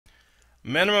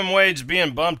Minimum wage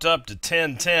being bumped up to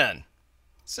 10.10.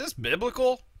 Is this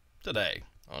biblical? Today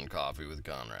on Coffee with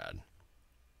Conrad.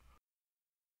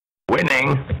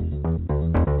 Winning.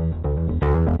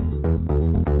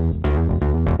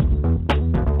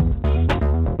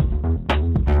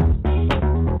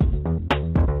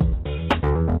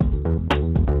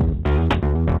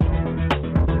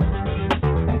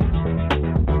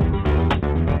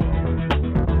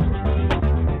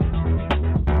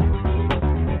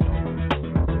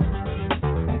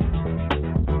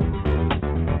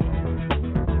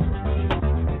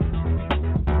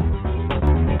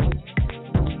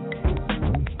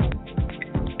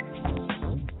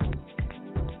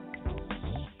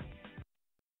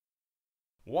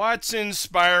 What's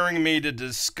inspiring me to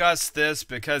discuss this?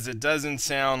 Because it doesn't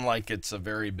sound like it's a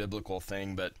very biblical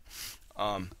thing, but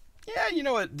yeah, you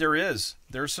know what? There's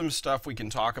some stuff we can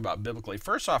talk about biblically.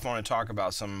 First off, I want to talk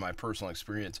about some of my personal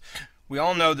experience. We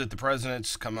all know that the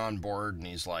president's come on board and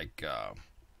he's like,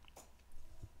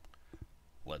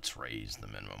 let's raise the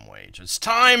minimum wage. It's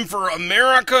time for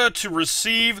America to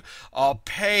receive a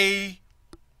pay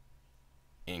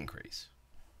increase.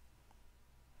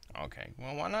 Okay,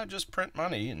 well, why not just print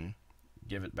money and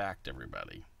give it back to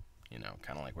everybody? You know,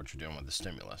 kind of like what you're doing with the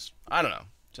stimulus. I don't know.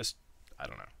 I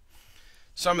don't know.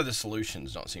 Some of the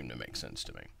solutions don't seem to make sense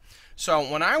to me. So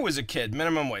when I was a kid,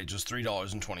 minimum wage was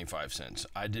 $3.25.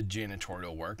 I did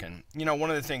janitorial work, and, you know, one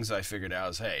of the things I figured out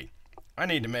is, hey, I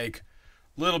need to make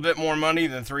a little bit more money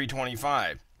than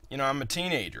 $3.25. You know, I'm a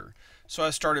teenager, so I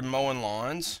started mowing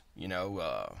lawns. You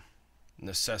know,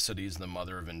 necessity is the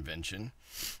mother of invention.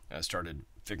 I started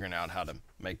figuring out how to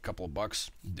make a couple of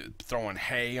bucks throwing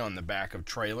hay on the back of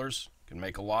trailers. Can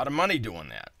make a lot of money doing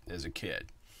that as a kid.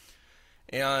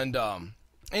 And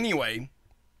anyway,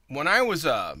 when I was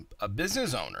a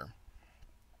business owner,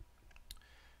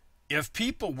 if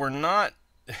people were not,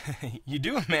 you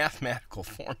do a mathematical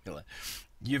formula,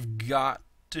 you've got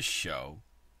to show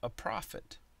a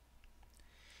profit.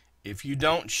 If you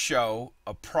don't show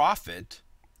a profit,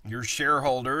 your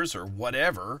shareholders or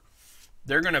whatever,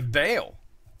 they're going to bail.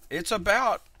 It's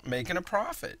about making a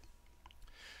profit.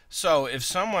 So if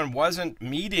someone wasn't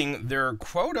meeting their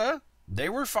quota, they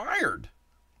were fired.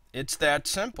 It's that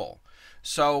simple.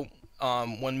 So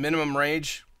when minimum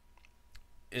wage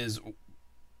is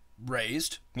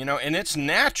raised, you know, and it's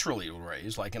naturally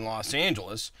raised, like in Los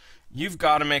Angeles, you've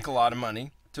got to make a lot of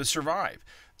money to survive.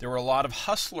 There were a lot of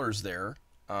hustlers there.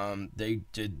 They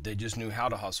just knew how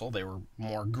to hustle. They were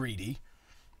more greedy,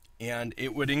 and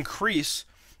it would increase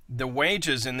the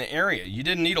wages in the area. You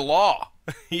didn't need a law.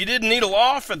 You didn't need a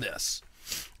law for this.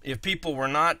 If people were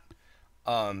not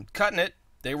cutting it,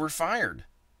 they were fired.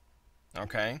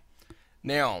 Okay?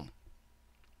 Now,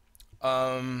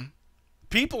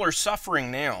 people are suffering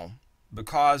now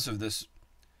because of this.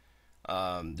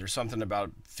 There's something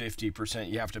about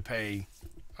 50% you have to pay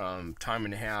time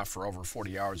and a half for over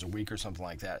 40 hours a week or something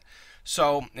like that.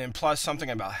 So, and plus something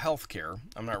about health care.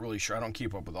 I'm not really sure. I don't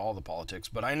keep up with all the politics,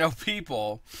 but I know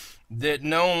people that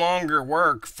no longer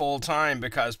work full time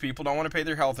because people don't want to pay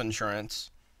their health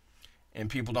insurance and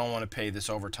people don't want to pay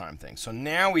this overtime thing. So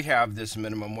now we have this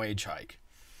minimum wage hike.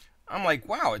 I'm like,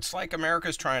 wow, it's like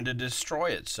America's trying to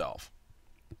destroy itself.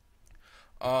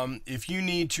 If you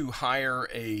need to hire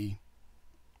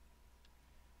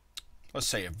let's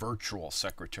say a virtual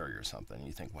secretary or something,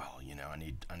 you think, well, you know,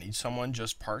 I need someone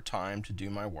just part-time to do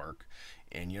my work,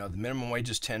 and, you know, the minimum wage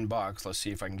is $10. Let's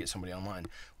see if I can get somebody online.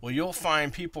 Well, you'll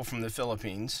find people from the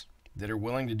Philippines that are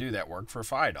willing to do that work for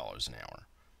 $5 an hour.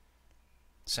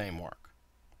 Same work.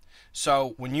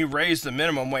 So when you raise the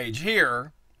minimum wage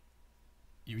here,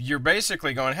 you're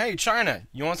basically going, hey, China,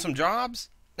 you want some jobs?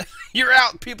 You're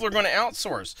out. People are going to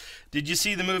outsource. Did you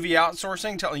see the movie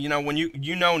Outsourcing? You know, when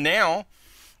you know now,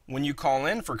 when you call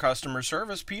in for customer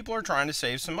service, people are trying to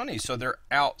save some money, so they're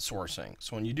outsourcing.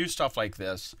 So when you do stuff like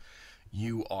this,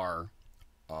 you are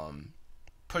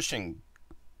pushing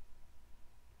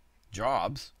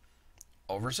jobs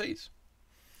overseas.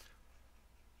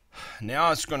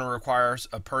 Now it's going to require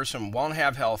a person won't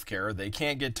have health care, they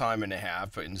can't get time and a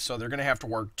half, and so they're going to have to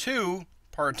work 2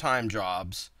 part-time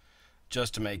jobs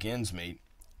just to make ends meet.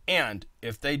 And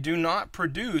if they do not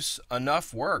produce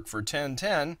enough work for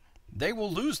 10.10, they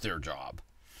will lose their job.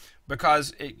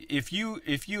 Because if you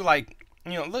like,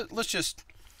 you know, let's just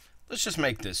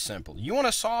make this simple. You want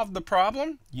to solve the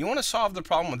problem? You want to solve the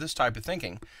problem with this type of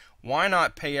thinking. Why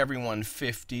not pay everyone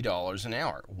 $50 an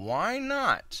hour? Why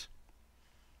not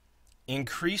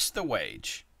increase the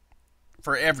wage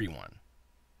for everyone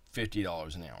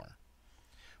 $50 an hour?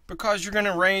 Because you're going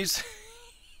to raise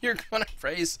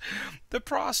the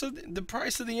price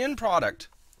of the end product.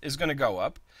 is going to go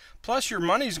up. Plus, your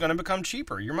money is going to become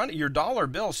cheaper. Your dollar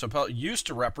bill used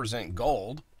to represent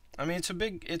gold. I mean, it's a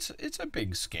big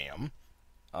scam.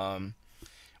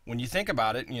 When you think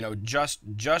about it,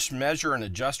 just measure and a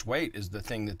just weight is the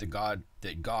thing that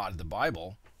the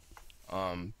Bible,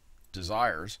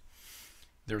 desires.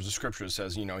 There's a scripture that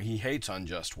says, he hates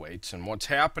unjust weights. And what's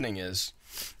happening is,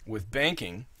 with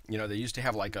banking, they used to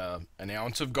have like an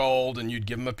ounce of gold, and you'd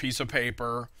give them a piece of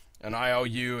paper, an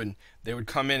IOU, and they would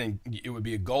come in, and it would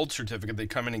be a gold certificate. They'd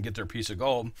come in and get their piece of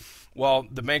gold. Well,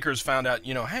 the bankers found out,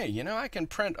 hey, I can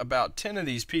print about 10 of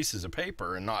these pieces of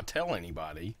paper and not tell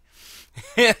anybody.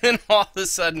 And then all of a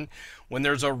sudden, when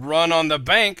there's a run on the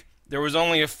bank, there was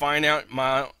only a finite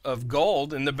amount of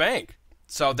gold in the bank.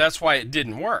 So that's why it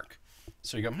didn't work.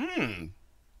 So you go,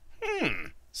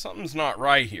 something's not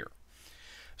right here.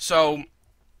 So,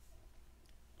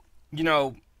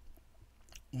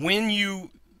 when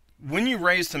you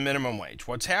raise the minimum wage,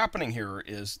 what's happening here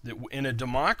is that in a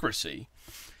democracy,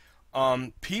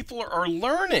 people are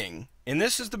learning, and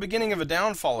this is the beginning of a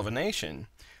downfall of a nation.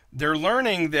 They're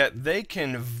learning that they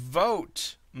can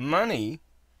vote money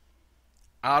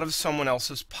out of someone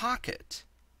else's pocket.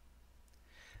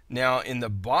 Now, in the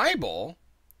Bible,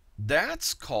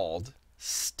 that's called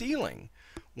stealing.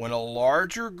 When a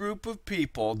larger group of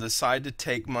people decide to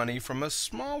take money from a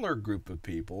smaller group of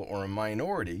people or a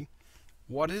minority,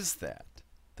 what is that?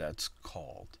 That's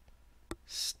called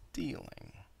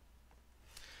stealing.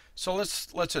 So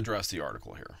let's address the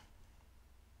article here.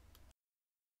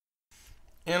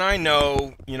 And I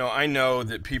know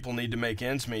that people need to make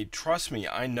ends meet. Trust me,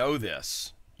 I know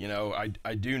this.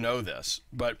 I do know this.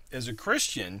 But as a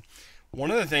Christian, one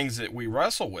of the things that we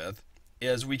wrestle with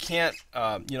is we can't,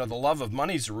 the love of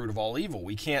money is the root of all evil.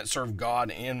 We can't serve God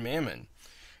and mammon.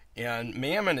 And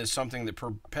mammon is something that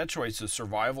perpetuates the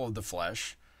survival of the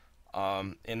flesh.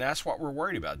 And that's what we're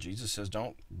worried about. Jesus says,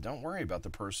 don't worry about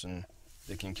the person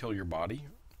that can kill your body.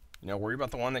 Worry about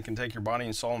the one that can take your body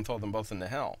and soul and throw them both into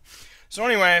hell. So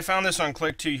anyway, I found this on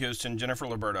Click to Houston. Jennifer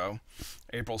Liberto,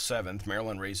 April 7th,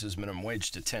 Maryland raises minimum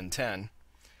wage to $10.10.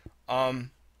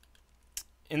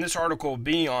 In this article,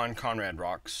 be on Conrad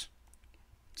Rocks,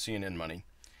 CNN Money,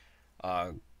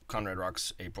 Conrad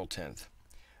Rocks, April 10th.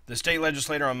 The state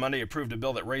legislature on Monday approved a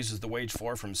bill that raises the wage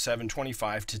floor from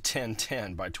 $7.25 to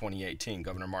 $10.10 by 2018.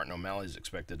 Governor Martin O'Malley is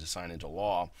expected to sign into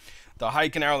law. The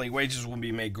hike in hourly wages will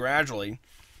be made gradually,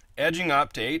 edging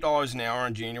up to $8 an hour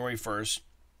on January 1st,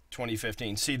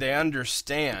 2015. See, they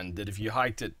understand that if you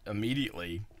hiked it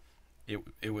immediately,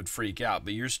 it would freak out.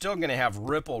 But you're still going to have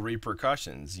ripple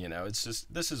repercussions. It's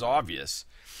just, this is obvious.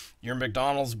 Your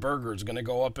McDonald's burger is going to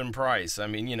go up in price. I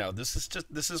mean,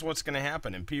 this is what's going to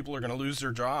happen, and people are going to lose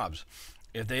their jobs.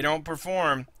 If they don't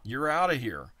perform, you're out of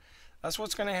here. That's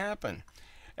what's going to happen.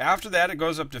 After that, it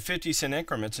goes up to 50-cent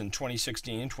increments in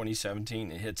 2016 and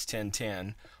 2017. It hits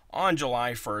 $10.10 on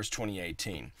July 1st,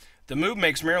 2018. The move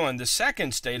makes Maryland the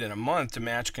second state in a month to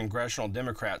match congressional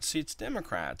Democrat seats.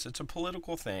 Democrats, it's a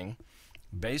political thing.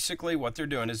 Basically, what they're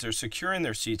doing is they're securing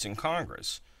their seats in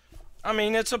Congress. I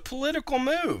mean, it's a political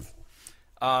move.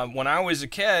 When I was a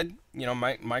kid,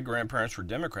 my grandparents were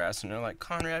Democrats, and they're like,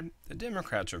 Conrad, the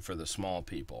Democrats are for the small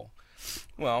people.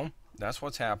 Well, that's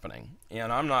what's happening.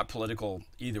 And I'm not political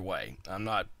either way. I'm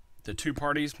not the two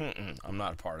parties. I'm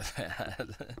not a part of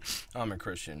that. I'm a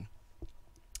Christian.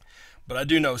 But I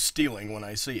do know stealing when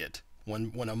I see it.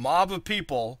 When a mob of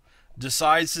people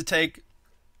decides to take,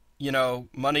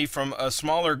 money from a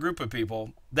smaller group of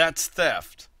people, that's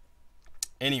theft.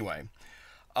 Anyway,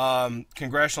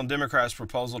 Congressional Democrats'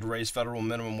 proposal to raise federal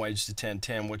minimum wage to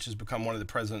 $10.10, which has become one of the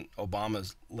President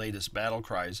Obama's latest battle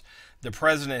cries. The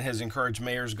president has encouraged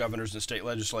mayors, governors, and state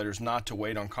legislators not to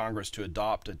wait on Congress to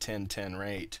adopt a $10.10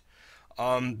 rate.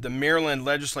 The Maryland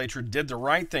legislature did the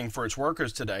right thing for its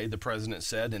workers today, the president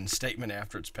said in a statement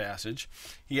after its passage.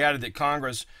 He added that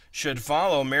Congress should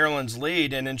follow Maryland's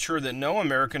lead and ensure that no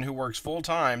American who works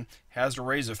full-time has to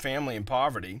raise a family in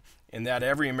poverty, and that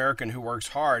every American who works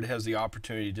hard has the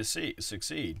opportunity to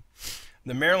succeed.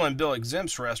 The Maryland bill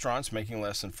exempts restaurants making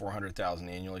less than $400,000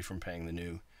 annually from paying the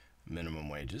new minimum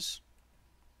wages.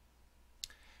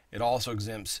 It also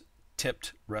exempts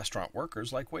tipped restaurant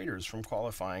workers like waiters from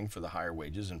qualifying for the higher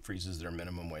wages and freezes their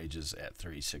minimum wages at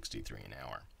 $3.63 an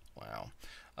hour. Wow,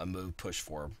 a move pushed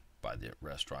for by the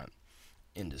restaurant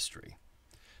industry.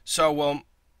 So,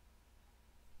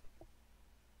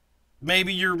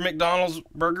 maybe your McDonald's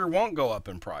burger won't go up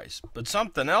in price, but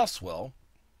something else will.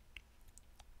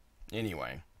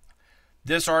 Anyway,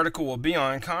 this article will be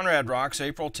on Conrad Rocks,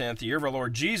 April 10th, the year of our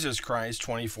Lord Jesus Christ,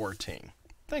 2014.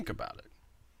 Think about it.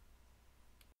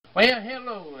 Well,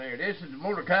 hello there. This is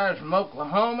Mordecai from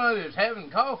Oklahoma that's having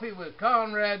coffee with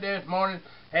Conrad this morning.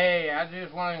 Hey, I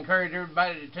just want to encourage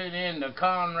everybody to tune in to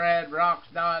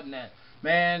ConradRocks.Ne.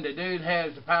 Man, the dude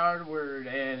has the power of the word,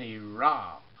 and he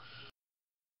rocks.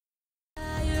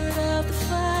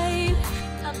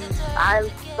 I'm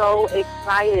so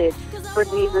excited for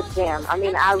Jesus Jam. I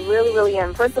mean, I really, really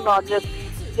am. First of all, just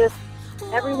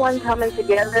everyone coming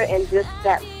together and just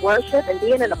that worship and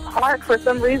being in a park for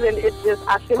some reason,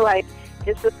 I feel like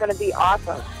it's just going to be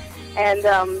awesome. And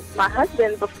my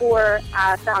husband, before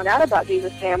I found out about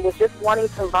Jesus Jam, was just wanting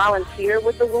to volunteer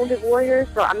with the Wounded Warriors.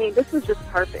 So, I mean, this was just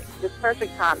perfect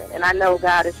timing. And I know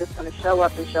God is just going to show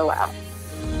up and show out.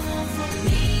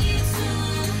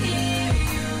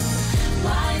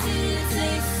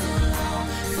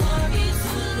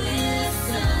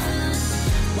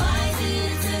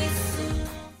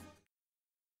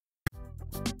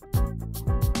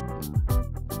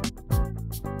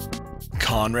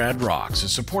 Conrad Rocks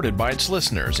is supported by its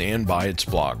listeners and by its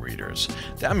blog readers.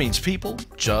 That means people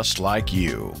just like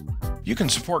you. You can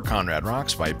support Conrad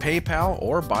Rocks by PayPal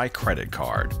or by credit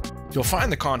card. You'll find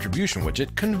the contribution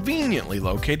widget conveniently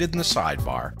located in the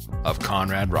sidebar of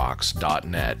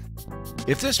ConradRocks.net.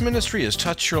 If this ministry has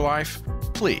touched your life,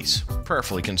 please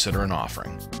prayerfully consider an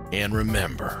offering. And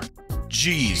remember,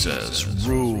 Jesus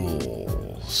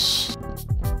rules.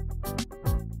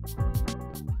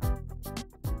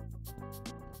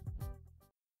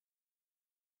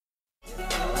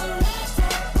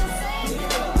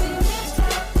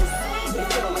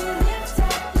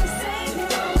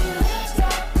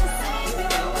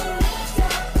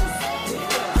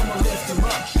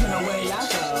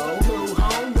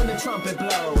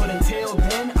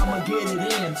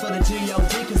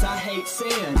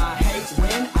 Sin. I hate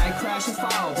when I crash and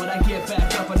fall, but I get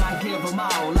back up and I give them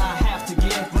all. I have to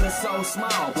give, but it's so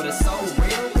small, but it's so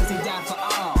real, cause he died for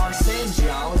all our sins,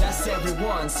 y'all, that's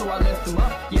everyone, so I lift him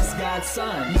up, yes, God's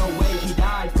son. No way he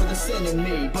died for the sin in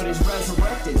me, but he's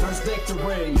resurrected, there's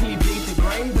victory. He beat the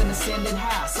grave and ascended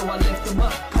high, so I lift him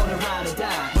up, called it ride or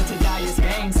die, but to die is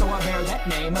gain, so I bear that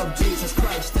name of Jesus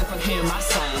Christ, and for him I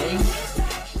sing.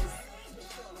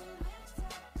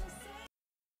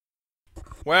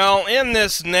 Well, in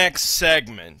this next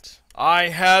segment, I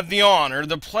have the honor,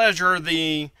 the pleasure,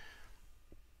 the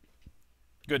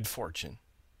good fortune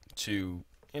to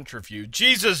interview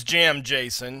Jesus Jam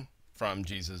Jason from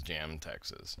Jesus Jam,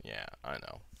 Texas. Yeah, I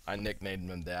know. I nicknamed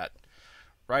him that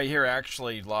right here,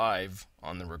 actually live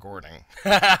on the recording.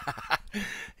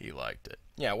 He liked it.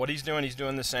 Yeah, what he's doing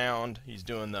the sound. He's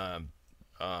doing the,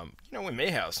 we may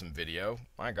have some video.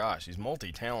 My gosh, he's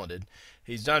multi-talented.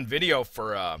 He's done video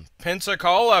for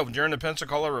Pensacola during the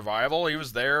Pensacola revival. He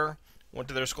was there, went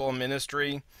to their school of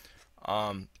ministry.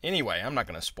 Anyway, I'm not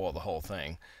going to spoil the whole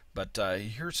thing, but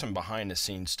here's some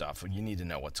behind-the-scenes stuff. You need to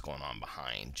know what's going on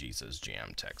behind Jesus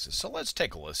Jam, Texas. So let's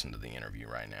take a listen to the interview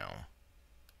right now.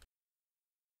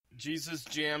 Jesus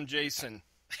Jam Jason.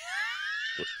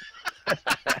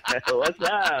 What's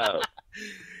up?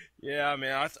 Yeah,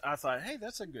 man, I thought, hey,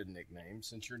 that's a good nickname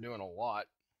since you're doing a lot.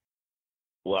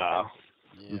 Wow.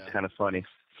 Yeah. It's kind of funny.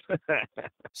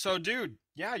 So, dude,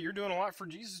 yeah, you're doing a lot for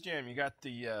Jesus Jam. You got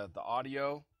the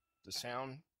audio, the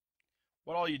sound.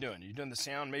 What all are you doing? You're doing the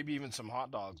sound, maybe even some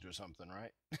hot dogs or something,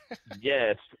 right?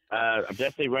 Yes. I'm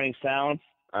definitely running sound.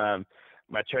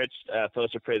 My church,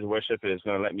 Fellowship Praise and Worship, is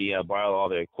going to let me borrow all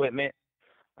their equipment.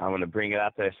 I'm going to bring it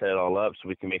out there, set it all up so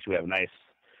we can make sure we have nice,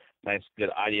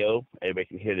 good audio. Everybody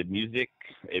can hear the music.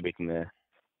 Everybody can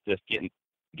just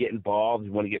get involved. We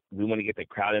want to get the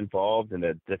crowd involved in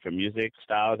the different music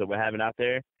styles that we're having out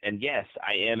there. And yes,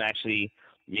 I am actually,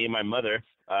 me and my mother,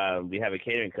 we have a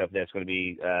catering company that's going to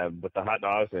be with the hot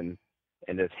dogs and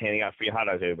just handing out free hot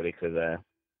dogs to everybody because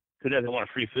who doesn't want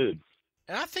free food?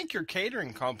 And I think your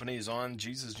catering company is on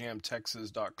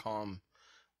JesusJamTexas.com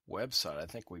website. I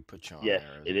think we put you on yes,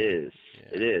 there. Yes, it is.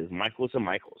 Yeah. It is. Michael's and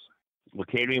Michael's. We're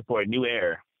catering for a new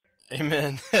era.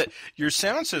 Amen. Your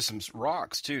sound system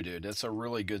rocks too, dude. That's a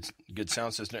really good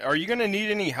sound system. Are you going to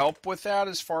need any help with that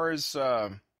as far as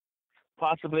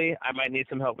Possibly. I might need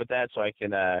some help with that so I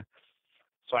can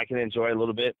enjoy a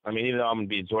little bit. I mean, even though I'm going to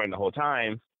be enjoying the whole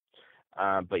time,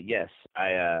 but yes,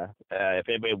 if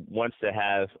anybody wants to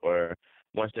have or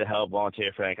wants to help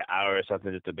volunteer for like an hour or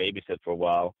something just to babysit for a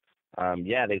while,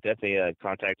 yeah, they definitely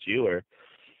contact you or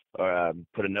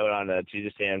put a note on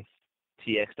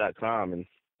JesusJamTX.com, and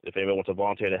if anybody wants to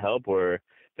volunteer to help, or if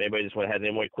anybody just has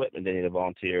any more equipment they need to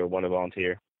volunteer or want to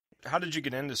volunteer. How did you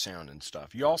get into sound and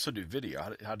stuff? You also do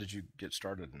video. How did you get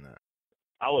started in that?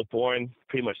 I was born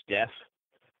pretty much deaf,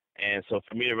 and so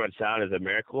for me to run sound is a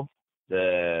miracle.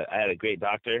 I had a great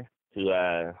doctor who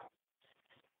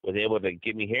was able to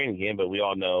get me hearing again. But we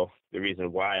all know the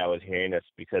reason why I was hearing. That's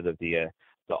because of the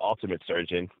ultimate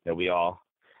surgeon that we all,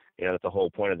 that's the whole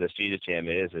point of this Jesus Jam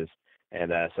is.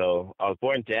 And so I was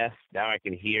born deaf. Now I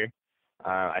can hear.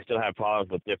 I still have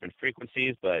problems with different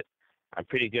frequencies, but I'm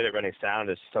pretty good at running sound.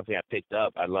 It's something I picked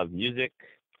up. I love music,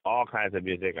 all kinds of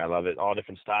music. I love it, all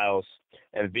different styles.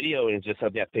 And video is just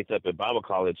something I picked up at Bible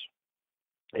college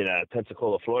in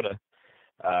Pensacola, Florida.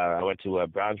 I went to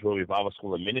Brownsville Revival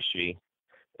School of Ministry.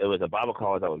 It was a Bible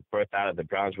college that was birthed out of the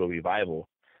Brownsville Revival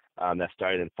that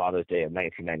started in Father's Day of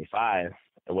 1995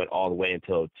 and went all the way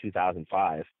until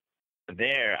 2005.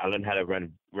 There, I learned how to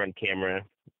run camera,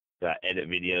 edit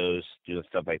videos, do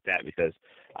stuff like that, because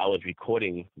I was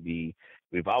recording the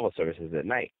revival services at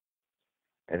night.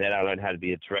 And then I learned how to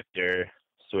be a director,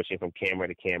 switching from camera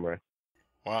to camera.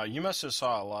 Wow, you must have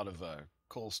saw a lot of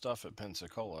cool stuff at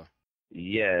Pensacola.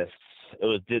 Yes, there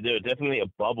was definitely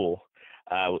a bubble.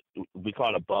 We call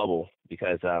it a bubble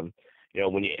because when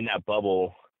you're in that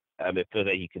bubble, it feels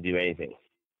like you can do anything.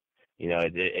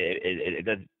 It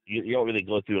does. You don't really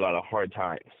go through a lot of hard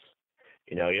times.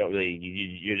 You don't really.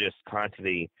 You're just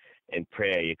constantly in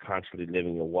prayer. You're constantly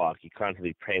living your walk. You're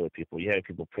constantly praying with people. You're having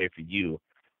people pray for you.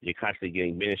 You're constantly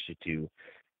getting ministered to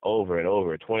over and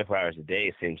over, 24 hours a day,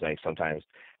 it seems like sometimes.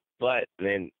 But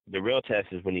then the real test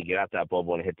is when you get out that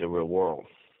bubble and hit the real world.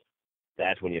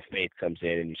 That's when your faith comes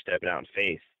in and you're stepping out in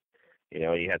faith.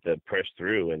 You have to push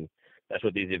through, and that's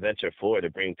what these events are for, to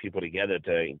bring people together,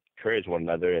 to encourage one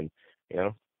another and,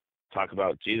 talk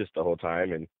about Jesus the whole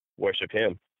time and worship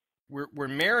him. We're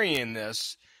marrying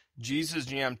this Jesus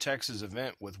Jam Texas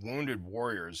event with Wounded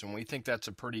Warriors, and we think that's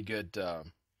a pretty good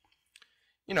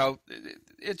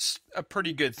it's a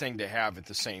pretty good thing to have at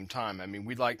the same time. I mean,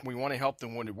 we want to help the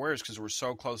Wounded Warriors because we're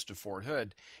so close to Fort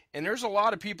Hood. And there's a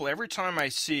lot of people, every time I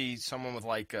see someone with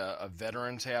like a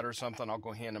veteran's hat or something, I'll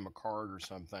go hand them a card or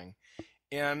something.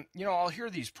 And, I'll hear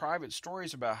these private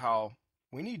stories about how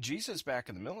we need Jesus back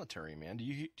in the military, man. Do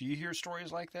you hear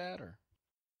stories like that? Or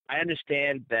I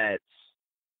understand that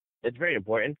it's very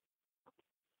important.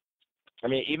 I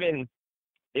mean, even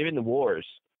the wars,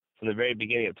 from the very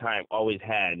beginning of time, always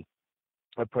had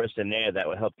a person there that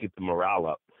would help keep the morale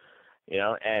up,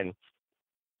 and,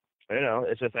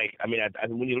 it's just like, I mean,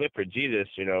 when you live for Jesus,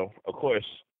 of course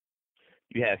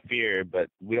you have fear, but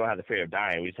we don't have the fear of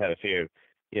dying. We just have a fear of,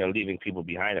 leaving people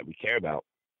behind that we care about.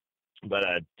 But,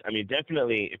 I mean,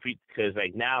 definitely, because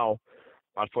like now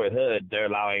on Fort Hood, they're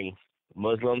allowing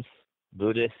Muslims,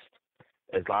 Buddhists,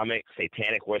 Islamic,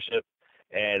 satanic worship.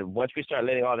 And once we start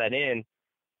letting all that in,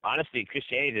 honestly,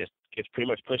 Christianity just gets pretty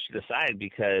much pushed to the side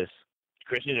because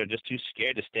Christians are just too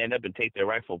scared to stand up and take their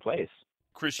rightful place.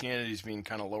 Christianity is being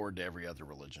kind of lowered to every other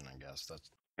religion, I guess.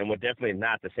 And we're definitely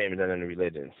not the same as other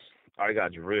religions. Our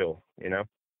God's real,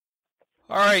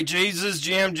 All right, Jesus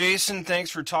Jam Jason,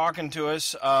 thanks for talking to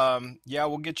us. Yeah,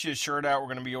 we'll get you a shirt out. We're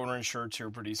going to be ordering shirts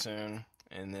here pretty soon.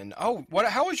 And then, how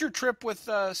was your trip with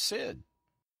Sid?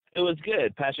 It was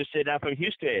good. Pastor Sid out from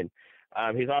Houston.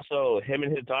 He's also, him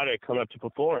and his daughter coming up to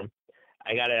perform.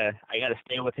 I gotta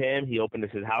stay with him. He opened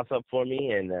his house up for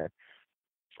me, and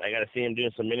I gotta see him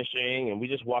doing some ministering. And we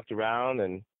just walked around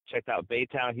and checked out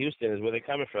Baytown, Houston, is where they're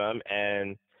coming from.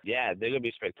 And yeah, they're gonna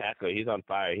be spectacular. He's on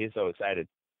fire. He's so excited.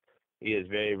 He is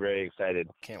very, very excited.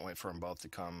 Can't wait for them both to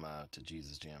come to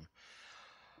Jesus Jam.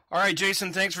 All right,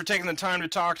 Jason, thanks for taking the time to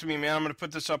talk to me, man. I'm going to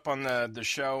put this up on the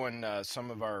show and some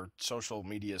of our social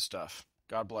media stuff.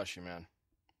 God bless you, man.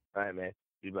 All right, man.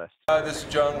 Be blessed. Hi, this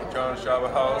is John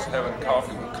Shaba House, having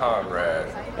coffee with Conrad.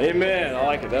 Amen. I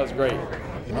like it. That was great.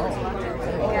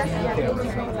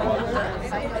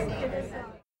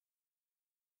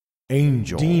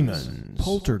 Angels, demons,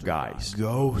 poltergeist,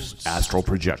 ghosts, astral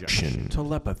projection,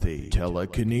 telepathy,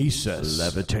 telekinesis,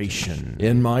 levitation.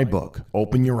 In my book,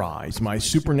 Open Your Eyes, My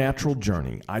Supernatural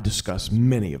Journey, I discuss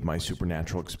many of my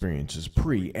supernatural experiences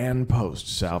pre and post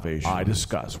salvation. I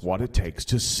discuss what it takes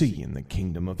to see in the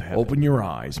kingdom of heaven. Open Your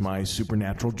Eyes, My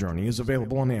Supernatural Journey is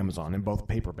available on Amazon in both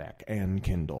paperback and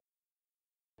Kindle.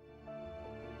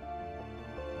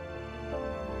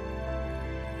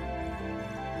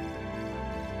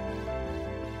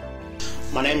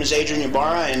 My name is Adrian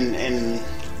Ybarra, and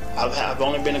I've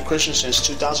only been a Christian since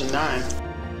 2009.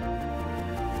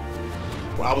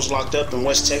 I was locked up in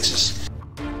West Texas,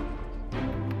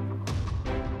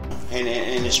 and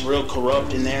it's real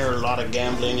corrupt in there. A lot of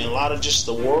gambling and a lot of just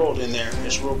the world in there.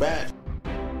 It's real bad.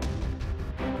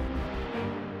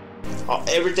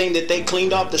 Everything that they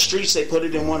cleaned off the streets, they put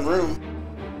it in one room.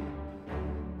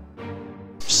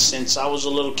 Since I was a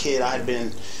little kid, I had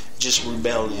been just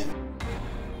rebelling.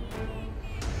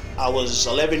 I was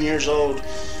 11 years old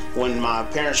when my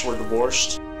parents were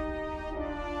divorced.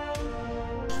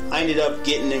 I ended up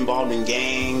getting involved in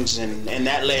gangs, and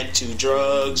that led to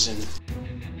drugs, and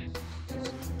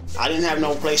I didn't have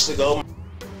no place to go.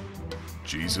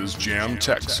 Jesus Jam,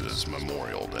 Texas,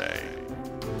 Memorial Day.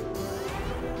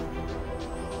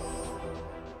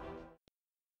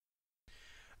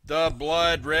 The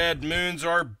blood red moons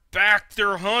are back.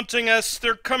 They're haunting us.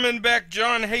 They're coming back.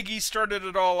 John Hagee started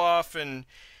it all off, and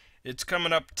it's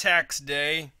coming up tax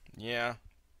day. Yeah.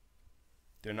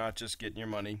 They're not just getting your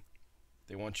money.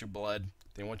 They want your blood.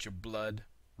 They want your blood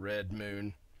red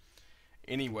moon.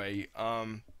 Anyway,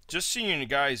 just so you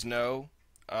guys know,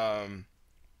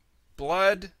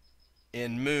 blood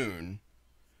and moon,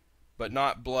 but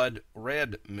not blood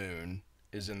red moon,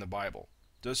 is in the Bible.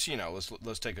 Just so you know,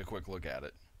 let's take a quick look at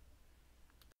it.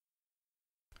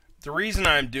 The reason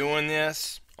I'm doing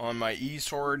this on my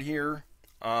eSword here,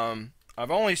 I've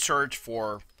only searched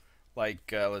for,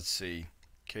 like, let's see,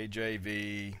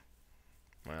 KJV,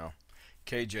 well,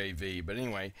 KJV, but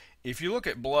anyway, if you look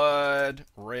at blood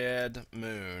red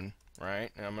moon,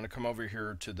 right, and I'm going to come over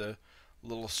here to the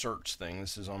little search thing.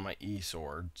 This is on my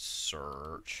eSword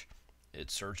search.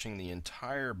 It's searching the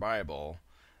entire Bible.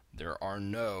 There are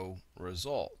no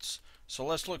results. So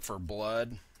let's look for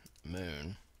blood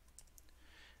moon.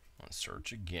 Let's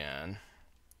search again.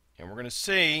 And we're going to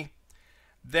see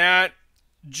that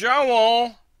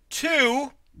Joel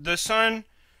 2, the sun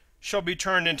shall be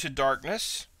turned into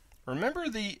darkness. Remember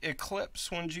the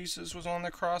eclipse when Jesus was on the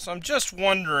cross? I'm just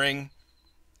wondering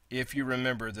if you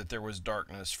remember that there was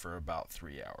darkness for about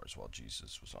 3 hours while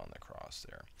Jesus was on the cross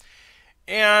there.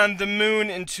 And the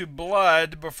moon into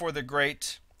blood before the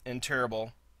great and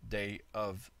terrible day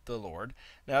of the Lord.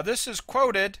 Now this is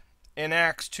quoted in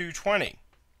Acts 2:20.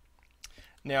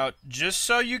 Now, just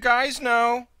so you guys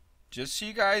know,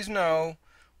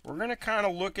 we're going to kind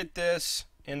of look at this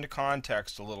into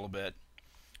context a little bit.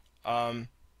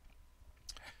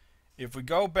 If we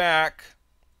go back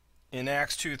in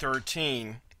Acts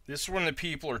 2:13, this is when the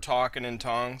people are talking in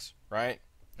tongues, right?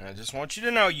 And I just want you to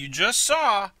know, you just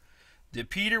saw that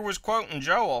Peter was quoting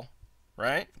Joel,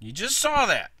 right? You just saw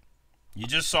that. You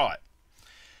just saw it.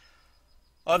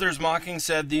 Others mocking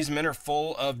said, these men are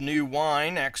full of new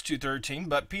wine, Acts 2:13.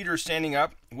 But Peter, standing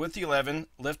up with the 11,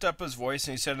 lifted up his voice,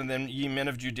 and he said to them, ye men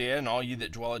of Judea, and all ye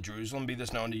that dwell at Jerusalem, be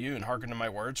this known to you, and hearken to my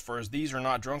words. For as these are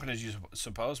not drunken as you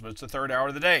suppose, but it's the third hour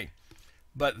of the day.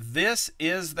 But this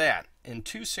is that, in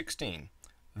 2:16,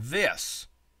 this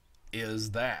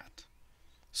is that,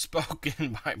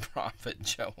 spoken by prophet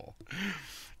Joel.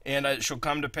 And it shall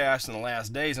come to pass in the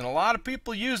last days. And a lot of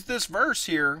people use this verse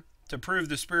here to prove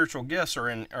the spiritual gifts are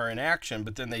in action,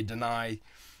 but then they deny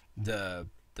the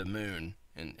moon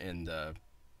and the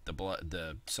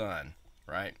sun,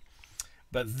 right?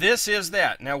 But this is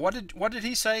that. Now, what did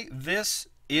he say? This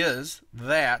is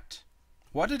that.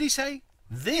 What did he say?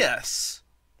 This.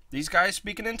 These guys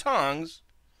speaking in tongues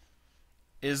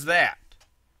is that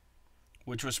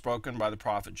which was spoken by the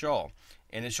prophet Joel.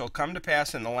 And it shall come to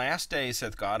pass in the last days,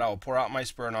 saith God, I will pour out my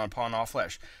spirit upon all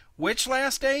flesh. Which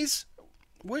last days?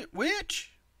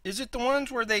 Which? Is it the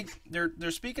ones where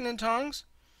they're speaking in tongues?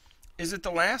 Is it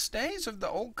the last days of the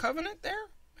old covenant there?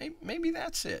 Maybe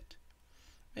that's it.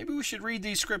 Maybe we should read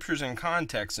these scriptures in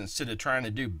context instead of trying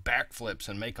to do backflips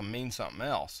and make them mean something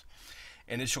else.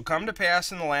 And it shall come to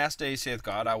pass in the last days, saith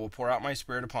God, I will pour out my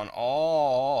spirit upon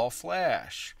all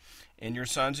flesh. And your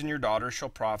sons and your daughters shall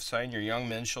prophesy, and your young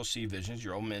men shall see visions,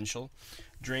 your old men shall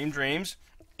dream dreams.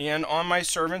 And on my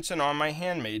servants and on my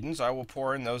handmaidens I will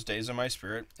pour in those days of my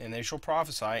spirit, and they shall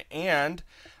prophesy. And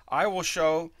I will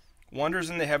show wonders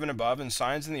in the heaven above, and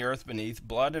signs in the earth beneath,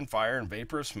 blood and fire and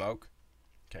vapor of smoke.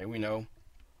 Okay, we know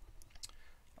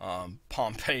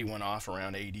Pompeii went off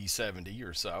around AD 70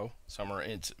 or so.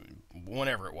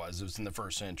 Whenever it was in the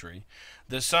 1st century.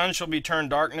 The sun shall be turned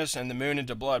darkness, and the moon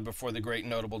into blood before the great and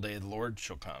notable day of the Lord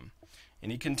shall come.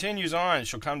 And he continues on, it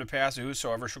shall come to pass that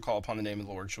whosoever shall call upon the name of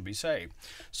the Lord shall be saved.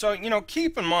 So,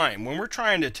 keep in mind, when we're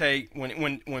trying to take,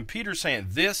 when Peter's saying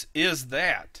this is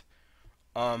that,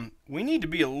 we need to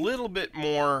be a little bit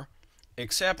more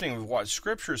accepting of what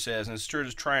Scripture says instead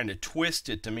of trying to twist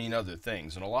it to mean other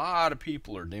things. And a lot of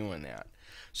people are doing that.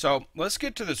 So, let's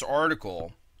get to this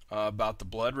article about the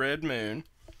blood red moon.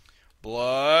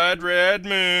 Blood red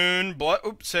moon.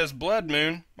 Says blood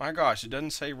moon. My gosh, it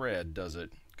doesn't say red, does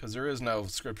it? Because there is no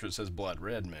scripture that says blood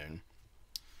red moon.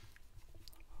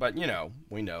 But,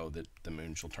 we know that the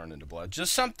moon shall turn into blood.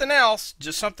 Just something else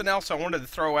I wanted to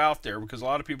throw out there, because a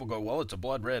lot of people go, well, it's a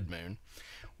blood red moon.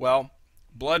 Well,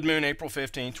 blood moon, April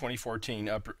 15, 2014,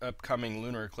 upcoming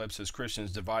lunar eclipse as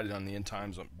Christians divided on the end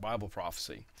times of Bible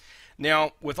prophecy.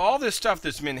 Now, with all this stuff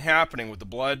that's been happening with the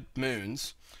blood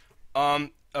moons,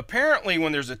 apparently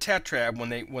when there's a tetrad,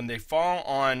 when they fall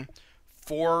on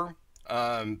 4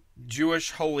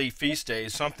 Jewish holy feast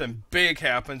days, something big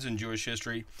happens in Jewish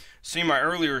history. See my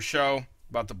earlier show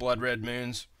about the blood red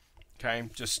moons. Okay,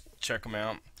 just check them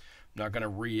out. I'm not going to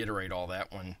reiterate all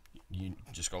that one. You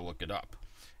just go look it up.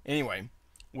 Anyway,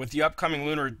 with the upcoming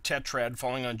lunar tetrad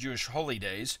falling on Jewish holy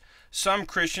days, some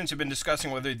Christians have been discussing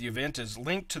whether the event is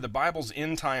linked to the Bible's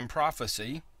end-time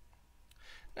prophecy.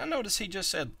 Now notice he just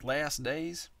said last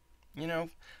days. You know,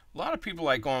 a lot of people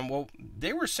like going, well,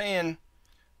 they were saying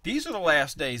these are the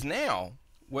last days now.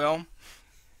 Well,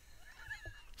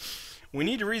 we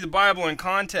need to read the Bible in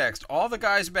context. All the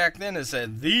guys back then have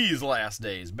said these last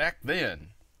days, back then.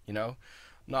 You know,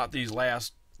 not these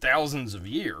last thousands of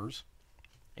years.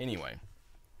 Anyway,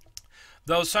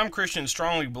 though some Christians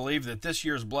strongly believe that this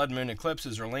year's blood moon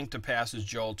eclipses are linked to passage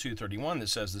Joel 2:31 that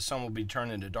says the sun will be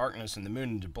turned into darkness and the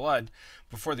moon into blood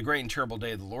before the great and terrible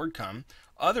day of the Lord come,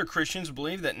 other Christians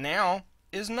believe that now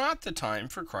is not the time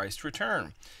for Christ's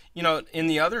return. You know, in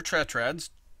the other tetrads,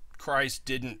 Christ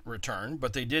didn't return,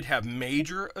 but they did have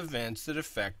major events that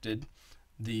affected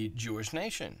the Jewish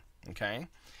nation. Okay?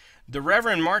 The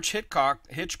Reverend March Hitchcock,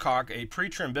 a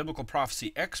preacher and biblical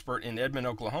prophecy expert in Edmond,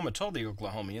 Oklahoma, told the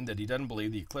Oklahomian that he doesn't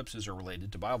believe the eclipses are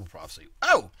related to Bible prophecy.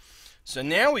 Oh, so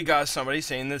now we got somebody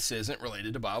saying this isn't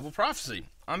related to Bible prophecy.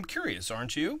 I'm curious,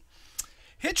 aren't you?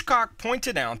 Hitchcock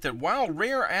pointed out that while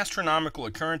rare astronomical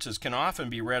occurrences can often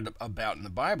be read about in the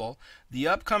Bible, the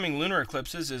upcoming lunar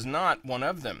eclipses is not one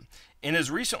of them. In his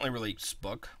recently released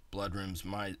book, Blood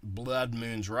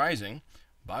Moons Rising,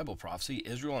 Bible Prophecy,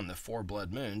 Israel and the 4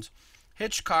 Blood Moons,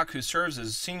 Hitchcock, who serves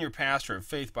as senior pastor of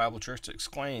Faith Bible Church,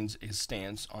 explains his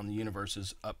stance on the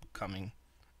universe's upcoming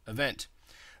event.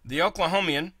 The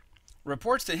Oklahomian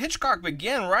reports that Hitchcock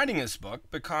began writing this book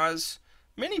because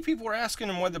many people were asking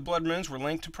him whether blood moons were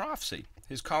linked to prophecy.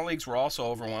 His colleagues were also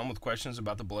overwhelmed with questions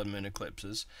about the blood moon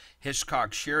eclipses.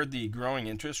 Hitchcock shared the growing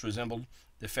interest, resembled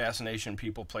the fascination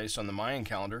people placed on the Mayan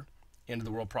calendar, end of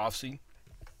the world prophecy,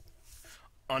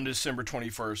 on December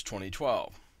 21st,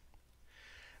 2012.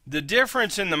 The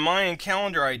difference in the Mayan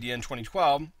calendar idea in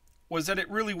 2012 was that it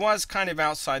really was kind of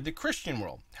outside the Christian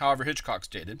world. However, Hitchcock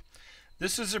stated,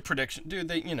 this is a prediction. Dude,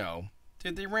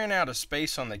 they ran out of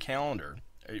space on the calendar.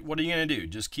 What are you going to do?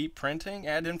 Just keep printing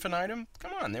ad infinitum?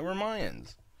 Come on, they were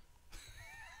Mayans.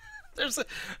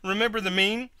 Remember the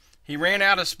meme? He ran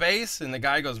out of space, and the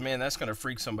guy goes, man, that's going to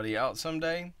freak somebody out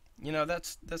someday. You know,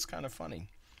 that's kind of funny.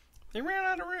 They ran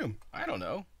out of room. I don't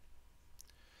know.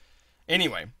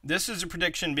 Anyway, this is a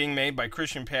prediction being made by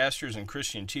Christian pastors and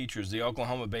Christian teachers. The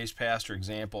Oklahoma-based pastor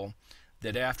example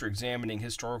that after examining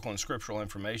historical and scriptural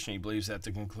information, he believes that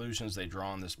the conclusions they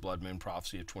draw on this blood moon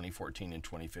prophecy of 2014 and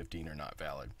 2015 are not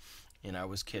valid. And I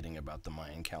was kidding about the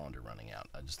Mayan calendar running out.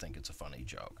 I just think it's a funny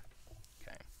joke.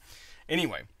 Okay.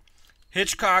 Anyway,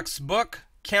 Hitchcock's book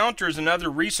counters another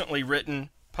recently written,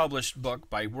 published book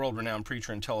by world-renowned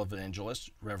preacher and televangelist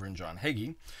Reverend John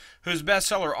Hagee, whose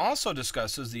bestseller also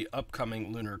discusses the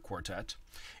upcoming lunar quartet.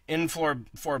 In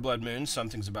Four Blood Moons,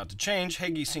 Something's About to Change,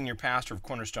 Hagee, senior pastor of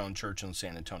Cornerstone Church in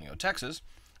San Antonio, Texas,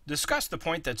 discussed the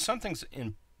point that something's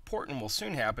important will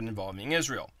soon happen involving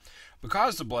Israel,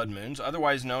 because the blood moons,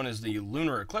 otherwise known as the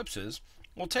lunar eclipses,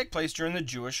 will take place during the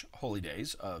Jewish holy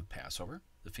days of Passover,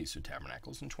 the Feast of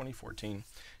Tabernacles in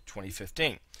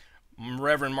 2014-2015.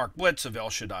 Reverend Mark Blitz of El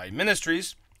Shaddai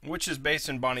Ministries, which is based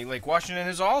in Bonnie Lake, Washington,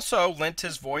 has also lent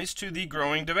his voice to the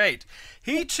growing debate.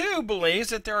 He, too, believes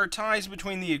that there are ties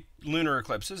between the lunar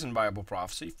eclipses and Bible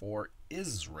prophecy for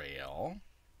Israel,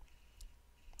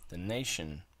 the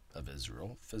nation of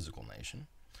Israel, physical nation.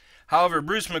 However,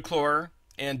 Bruce McClure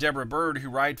and Deborah Bird, who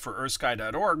write for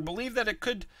earthsky.org, believe that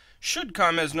it should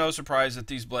come as no surprise that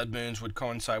these blood moons would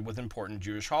coincide with important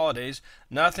Jewish holidays,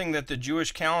 noting that the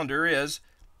Jewish calendar is,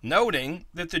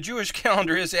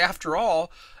 after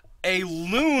all, a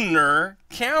lunar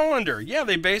calendar. Yeah,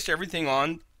 they based everything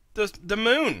on the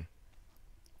moon.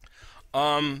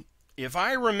 If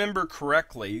I remember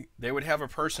correctly, they would have a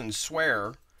person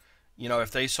swear,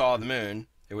 if they saw the moon,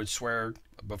 they would swear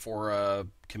before a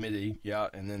committee,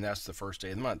 and then that's the first day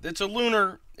of the month. It's a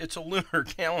lunar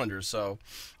calendar, so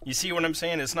you see what I'm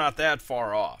saying? It's not that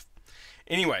far off.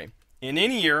 Anyway, in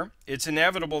any year, it's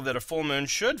inevitable that a full moon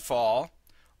should fall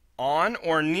on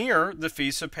or near the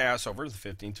feasts of Passover, the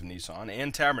 15th of Nisan,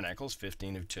 and Tabernacles,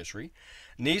 15th of Tishri.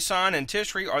 Nisan and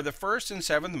Tishri are the 1st and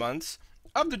 7th months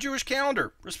of the Jewish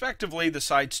calendar, respectively, the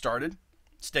site stated.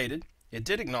 It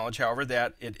did acknowledge, however,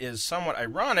 that it is somewhat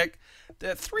ironic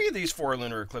that 3 of these 4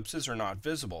 lunar eclipses are not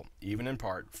visible, even in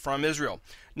part, from Israel.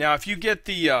 Now, if you get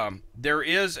there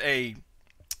is a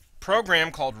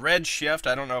program called Redshift,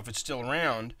 I don't know if it's still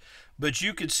around, But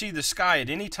you could see the sky at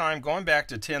any time going back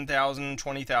to 10,000,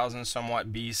 20,000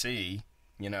 somewhat BC.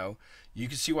 You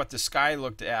could see what the sky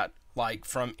looked at like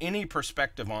from any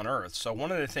perspective on Earth. So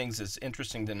one of the things that's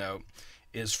interesting to note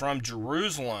is from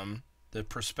Jerusalem, the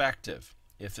perspective.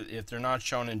 If they're not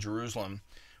shown in Jerusalem,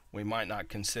 we might not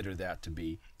consider that to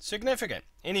be significant.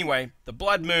 Anyway, the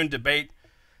blood moon debate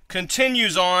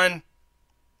continues on.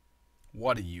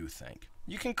 What do you think?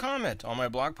 You can comment on my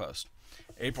blog post,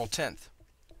 April 10th,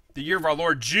 the year of our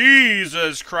Lord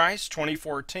Jesus Christ,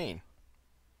 2014.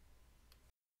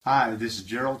 Hi, this is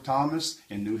Gerald Thomas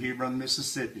in New Hebron,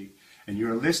 Mississippi, and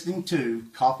you're listening to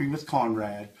Coffee with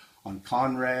Conrad on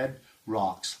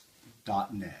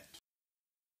ConradRocks.Ne.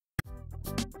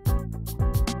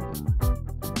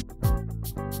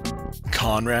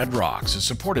 Conrad Rocks is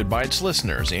supported by its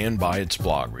listeners and by its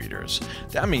blog readers.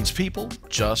 That means people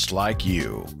just like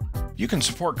you. You can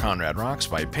support Conrad Rocks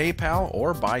by PayPal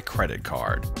or by credit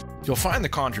card. You'll find the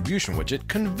contribution widget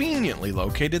conveniently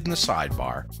located in the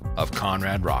sidebar of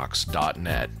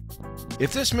ConradRocks.net.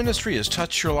 If this ministry has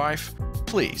touched your life,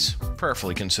 please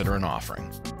prayerfully consider an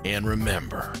offering. And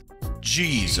remember,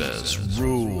 Jesus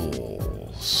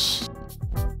rules.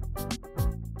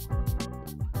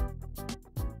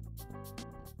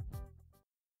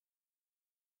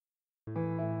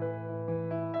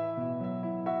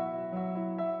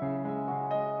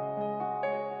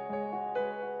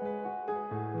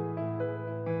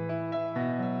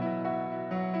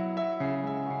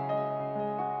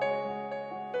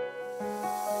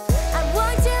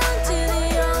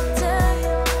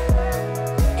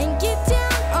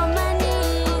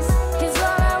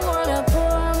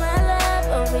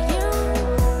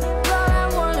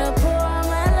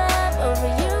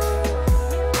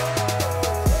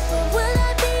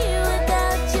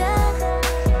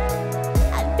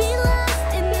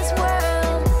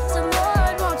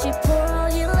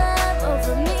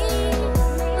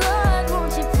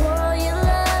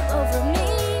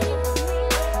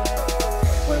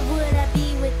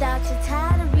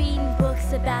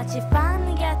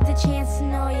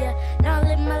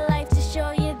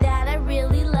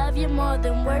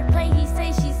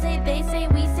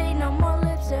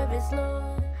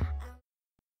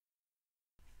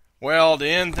 Well, to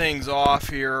end things off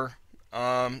here,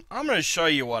 I'm going to show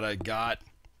you what I got,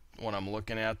 what I'm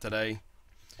looking at today.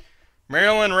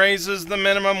 Maryland raises the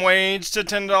minimum wage to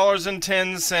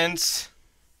 $10.10.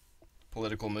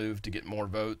 Political move to get more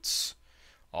votes.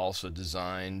 Also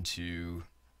designed to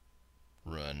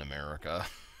run America.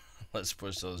 Let's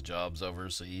push those jobs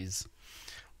overseas.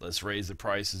 Let's raise the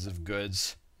prices of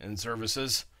goods and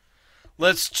services.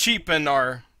 Let's cheapen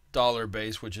our dollar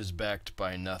base, which is backed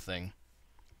by nothing.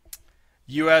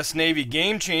 U.S. Navy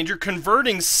game changer,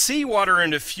 converting seawater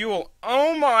into fuel.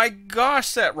 Oh my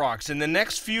gosh, that rocks. In the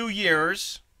next few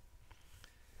years,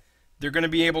 they're going to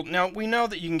be able... Now, we know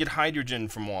that you can get hydrogen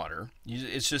from water.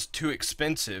 It's just too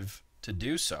expensive to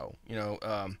do so.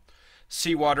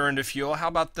 Seawater into fuel. How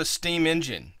about the steam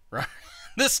engine, right?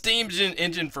 The steam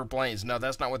engine for planes. No,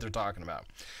 that's not what they're talking about.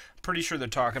 I'm pretty sure they're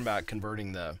talking about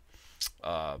converting the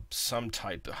some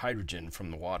type of hydrogen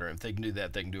from the water. If they can do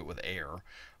that, they can do it with air.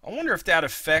 I wonder if that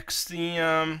affects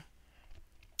the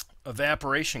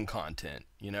evaporation content.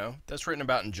 That's written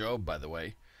about in Job, by the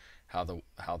way, how the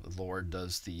Lord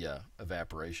does the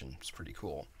evaporation. It's pretty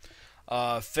cool.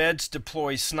 Feds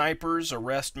deploy snipers,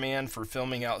 arrest man for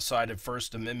filming outside of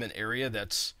First Amendment area.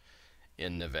 That's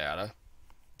in Nevada.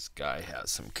 This guy has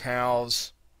some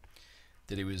cows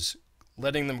that he was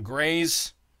letting them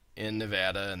graze in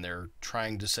Nevada, and they're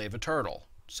trying to save a turtle.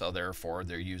 So therefore,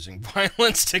 they're using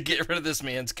violence to get rid of this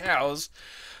man's cows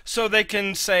so they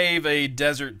can save a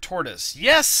desert tortoise.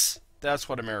 Yes, that's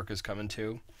what America's coming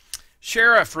to.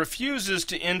 Sheriff refuses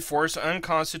to enforce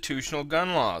unconstitutional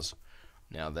gun laws.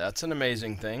 Now, that's an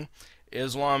amazing thing.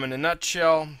 Islam in a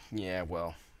nutshell. Yeah,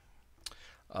 well,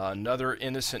 another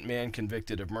innocent man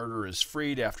convicted of murder is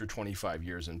freed after 25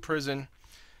 years in prison.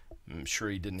 I'm sure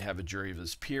he didn't have a jury of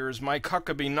his peers. Mike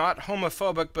Huckabee, not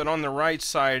homophobic, but on the right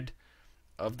side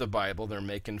of the Bible. They're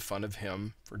making fun of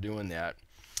him for doing that.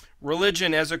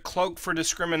 Religion as a cloak for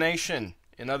discrimination.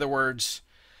 In other words,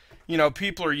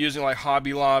 people are using like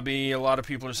Hobby Lobby. A lot of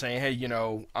people are saying, hey,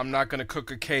 I'm not going to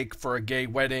cook a cake for a gay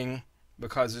wedding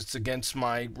because it's against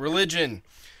my religion.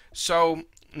 So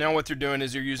now what they're doing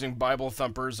is they're using Bible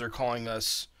thumpers. They're calling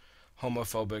us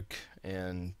homophobic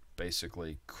and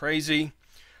basically crazy.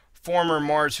 Former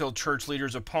Mars Hill church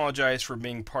leaders apologize for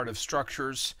being part of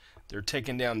structures. They're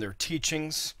taking down their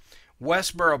teachings.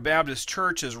 Westboro Baptist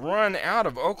Church is run out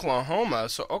of Oklahoma,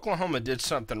 so Oklahoma did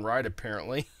something right,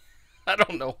 apparently. I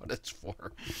don't know what it's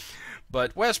for.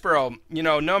 But Westboro,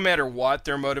 no matter what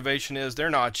their motivation is, they're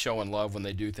not showing love when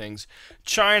they do things.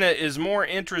 China is more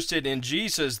interested in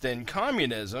Jesus than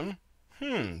communism.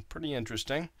 Pretty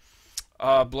interesting.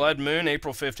 Blood Moon,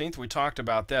 April 15th. We talked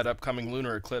about that. Upcoming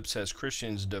lunar eclipse has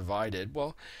Christians divided.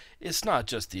 Well, it's not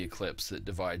just the eclipse that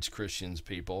divides Christians,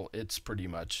 people. It's pretty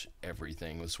much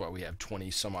everything. That's why we have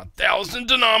 20-some-odd thousand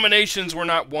denominations. We're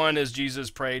not one, as Jesus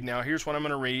prayed. Now, here's what I'm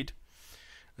going to read,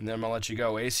 and then I'm going to let you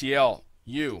go.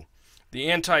 ACLU,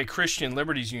 the Anti-Christian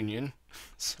Liberties Union.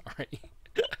 Sorry.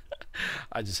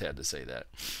 I just had to say that.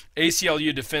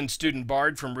 ACLU defends student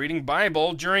barred from reading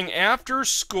Bible during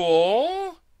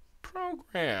after-school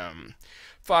program.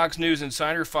 Fox News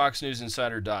Insider,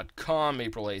 foxnewsinsider.com,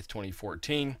 April 8th,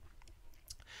 2014.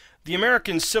 The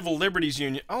American Civil Liberties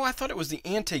Union. Oh, I thought it was the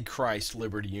Antichrist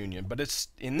Liberty Union, but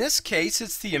in this case,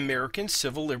 it's the American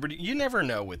Civil Liberty. You never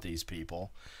know with these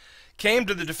people. Came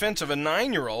to the defense of a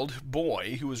 9-year-old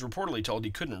boy who was reportedly told he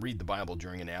couldn't read the Bible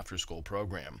during an after-school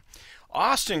program.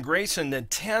 Austin Grayson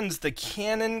attends the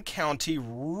Cannon County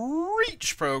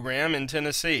REACH program in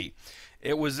Tennessee.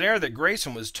 It was there that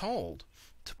Grayson was told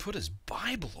to put his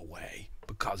Bible away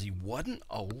because he wasn't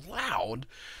allowed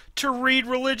to read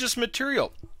religious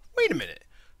material. Wait a minute.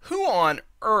 Who on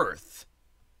earth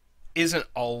isn't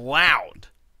allowed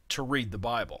to read the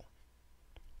Bible?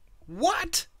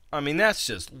 What? I mean, that's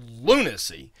just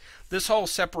lunacy. This whole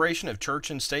separation of church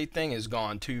and state thing has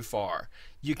gone too far.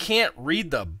 You can't read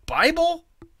the Bible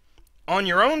on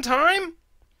your own time?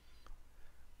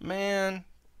 Man,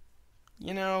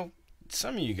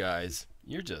 some of you guys,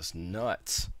 you're just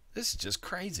nuts. This is just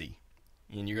crazy.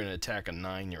 And you're going to attack a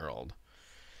 9-year-old.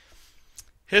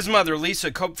 His mother,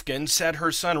 Lisa Kopfkin, said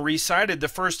her son recited the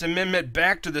First Amendment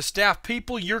back to the staff.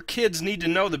 People, your kids need to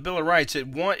know the Bill of Rights.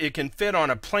 It can fit on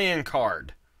a playing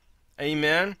card.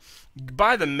 Amen.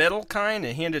 Buy the metal kind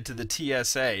and hand it to the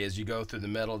TSA as you go through the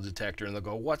metal detector, and they'll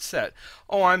go, "What's that?"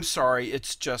 "Oh, I'm sorry.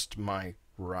 It's just my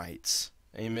rights."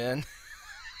 Amen.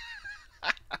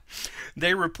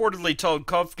 They reportedly told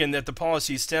Kopfkin that the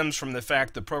policy stems from the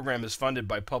fact the program is funded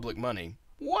by public money.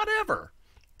 Whatever.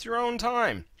 It's your own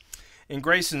time. In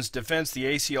Grayson's defense, the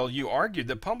ACLU argued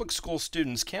that public school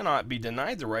students cannot be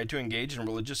denied the right to engage in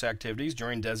religious activities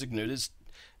during designated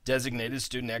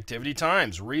student activity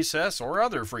times, recess, or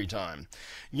other free time.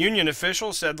 Union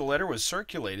officials said the letter was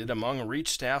circulated among REACH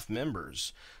staff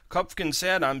members. Kopfkin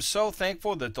said, "I'm so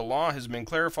thankful that the law has been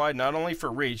clarified not only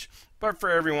for REACH, but for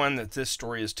everyone that this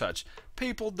story has touched."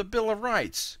 People, the Bill of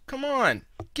Rights. Come on,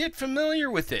 get familiar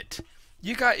with it.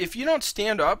 If you don't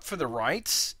stand up for the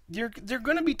rights, they're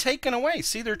going to be taken away.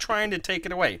 See, they're trying to take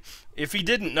it away. If he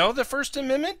didn't know the First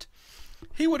Amendment,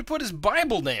 he would have put his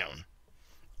Bible down.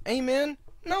 Amen.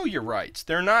 Know your rights.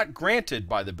 They're not granted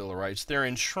by the Bill of Rights. They're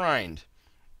enshrined.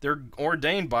 They're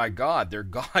ordained by God. They're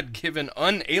God-given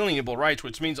unalienable rights,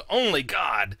 which means only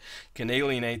God can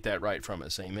alienate that right from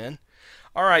us. Amen.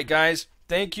 All right, guys.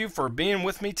 Thank you for being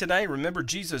with me today. Remember,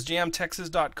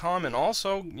 JesusJamTexas.com, and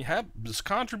also you have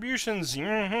contributions.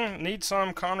 Need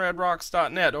some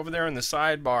ConradRocks.net over there in the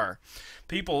sidebar.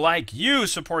 People like you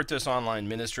support this online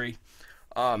ministry.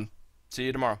 See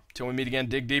you tomorrow. Till we meet again,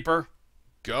 dig deeper.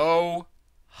 Go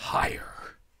higher.